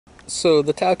So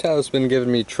the Tao Tao's been giving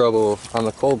me trouble on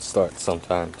the cold start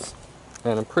sometimes,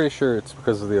 and I'm pretty sure it's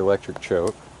because of the electric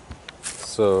choke.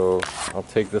 So I'll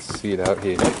take this seat out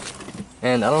here,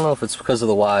 and I don't know if it's because of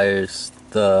the wires.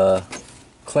 The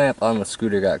clamp on the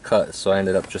scooter got cut, so I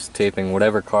ended up just taping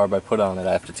whatever carb I put on it.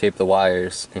 I have to tape the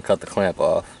wires and cut the clamp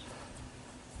off,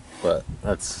 but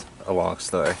that's a long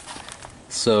story.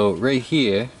 So right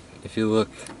here, if you look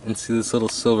and see this little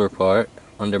silver part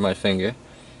under my finger,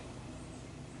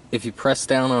 if you press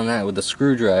down on that with the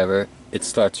screwdriver, it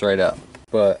starts right up.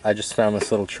 But I just found this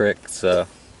little trick, so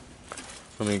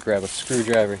let me grab a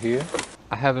screwdriver here.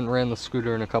 I haven't ran the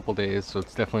scooter in a couple days, so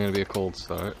it's definitely going to be a cold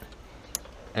start.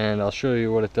 And I'll show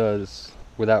you what it does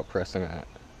without pressing that.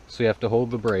 So you have to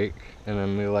hold the brake and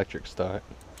then the electric start.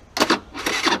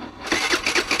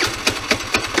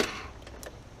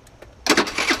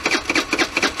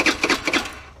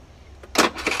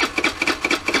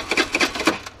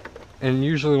 And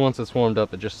usually once it's warmed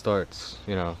up, it just starts,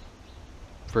 you know,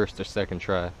 first or second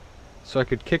try. So I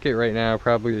could kick it right now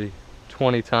probably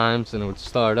 20 times and it would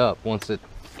start up once it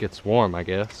gets warm, I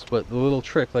guess. But the little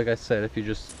trick, like I said, if you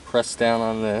just press down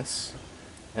on this,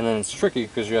 and then it's tricky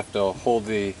because you have to hold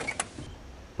the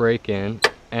brake in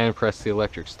and press the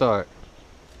electric start,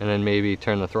 and then maybe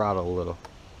turn the throttle a little.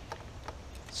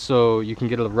 So you can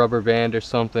get a rubber band or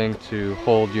something to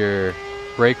hold your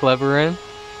brake lever in.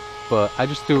 But I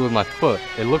just do it with my foot.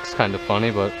 It looks kind of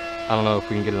funny, but I don't know if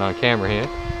we can get it on camera here.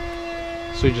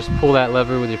 So you just pull that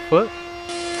lever with your foot,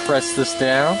 press this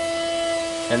down,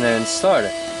 and then start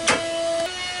it.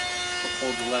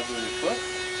 Hold the lever with your foot.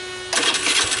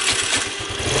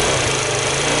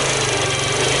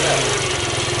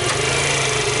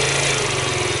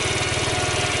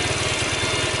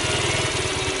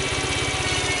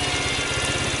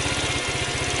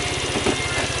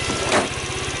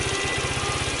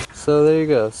 So there you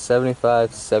go,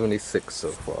 75, 76 so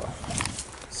far.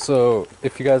 So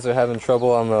if you guys are having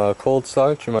trouble on the cold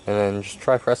start, you might, and then just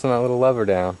try pressing that little lever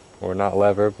down, or not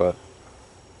lever, but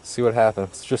see what happens.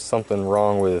 It's just something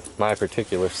wrong with my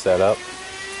particular setup.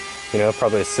 You know,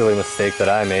 probably a silly mistake that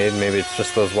I made. Maybe it's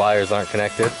just those wires aren't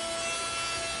connected.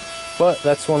 But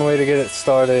that's one way to get it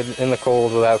started in the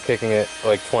cold without kicking it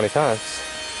like 20 times.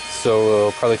 So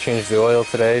we'll probably change the oil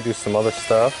today, do some other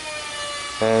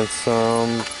stuff, and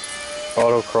some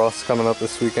autocross coming up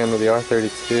this weekend with the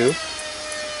R32.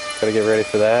 Gotta get ready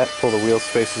for that, pull the wheel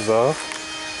spaces off.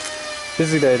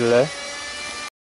 Busy day today.